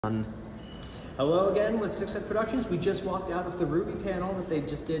Hello again with Six Set Productions. We just walked out of the Rwby panel that they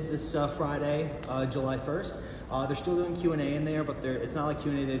just did this Friday, July 1st. They're still doing Q&A in there, but it's not like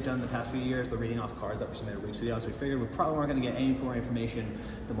Q&A they've done in the past few years. They're reading off cards that were submitted weeks ago, so we figured we probably weren't going to get any more information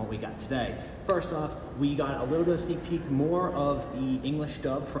than what we got today. First off, we got a little bit of sneak peek, more of the English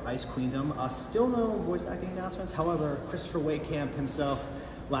dub for Ice Queendom. Still no voice acting announcements. However, Christopher Wakehamp himself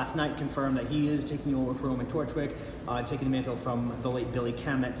last night confirmed that he is taking over for Roman Torchwick, taking the mantle from the late Billy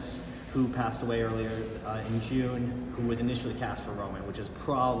Kametz, who passed away earlier in June, who was initially cast for Roman, which is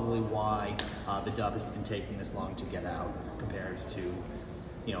probably why the dub has been taking this long to get out compared to,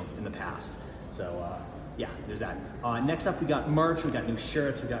 in the past. So yeah, there's that. Next up, we got merch. We got new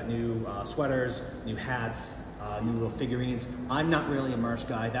shirts. We got new sweaters, new hats, new little figurines. I'm not really a merch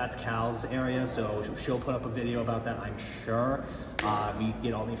guy. That's Cal's area, so she'll put up a video about that, I'm sure. We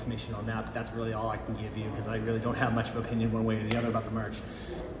get all the information on that, but that's really all I can give you because I really don't have much of an opinion one way or the other about the merch.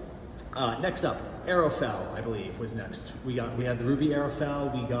 Next up, Arrowfell, I believe, was next. We had the Rwby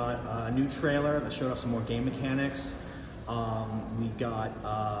Arrowfell. We got a new trailer that showed off some more game mechanics. We got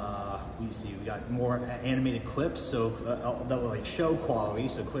more animated clips, so that were like show quality.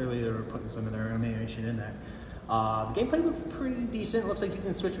 So clearly they were putting some of their animation in that. The gameplay looked pretty decent. It looks like you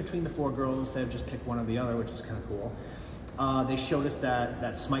can switch between the four girls instead of just pick one or the other, which is kind of cool. They showed us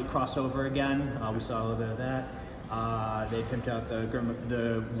that Smite crossover again. We saw a little bit of that. They pimped out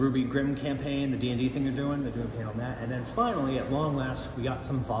the Rwby Grimm campaign, the D&D thing they're doing a panel on that. And then finally, at long last, we got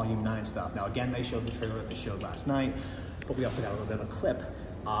some Volume 9 stuff. Now again, they showed the trailer that they showed last night, but we also got a little bit of a clip.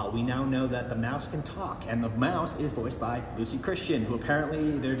 We now know that the mouse can talk, and the mouse is voiced by Lucy Christian, who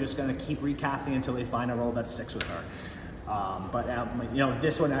apparently they're just gonna keep recasting until they find a role that sticks with her.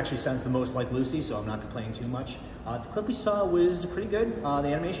 This one actually sounds the most like Lucy, so I'm not complaining too much. The clip we saw was pretty good. The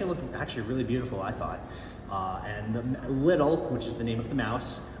animation looked actually really beautiful, I thought. And the Little, which is the name of the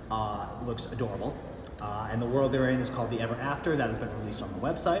mouse, looks adorable. And the world they're in is called the Ever After. That has been released on the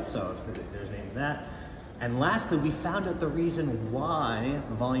website, so there's the name of that. And lastly, we found out the reason why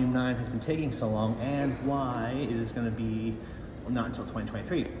Volume 9 has been taking so long and why it is going to be not until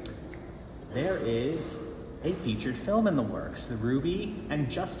 2023. There is a featured film in the works, the Rwby and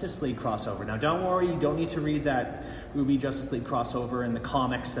Justice League crossover. Now don't worry, you don't need to read that Rwby Justice League crossover in the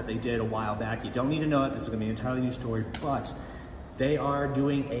comics that they did a while back. You don't need to know that. This is gonna be an entirely new story, but they are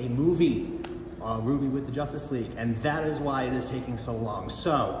doing a movie, Rwby with the Justice League, and that is why it is taking so long.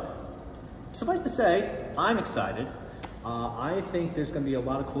 So, suffice to say, I'm excited. I think there's gonna be a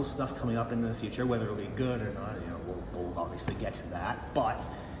lot of cool stuff coming up in the future, whether it'll be good or not, we'll obviously get to that, but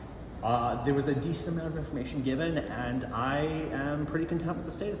there was a decent amount of information given, and I am pretty content with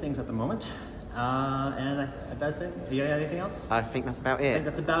the state of things at the moment. That's it. You got anything else? I think that's about it. I think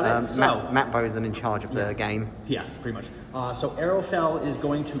that's about it. So Matt Bosen in charge of the game. Yes, pretty much. So Arrowfell is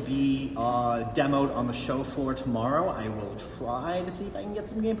going to be demoed on the show floor tomorrow. I will try to see if I can get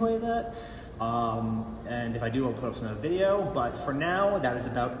some gameplay of that. And if I do, I'll put up another video. But for now, that is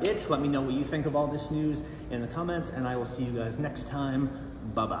about it. Let me know what you think of all this news in the comments, and I will see you guys next time.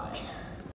 Bye-bye.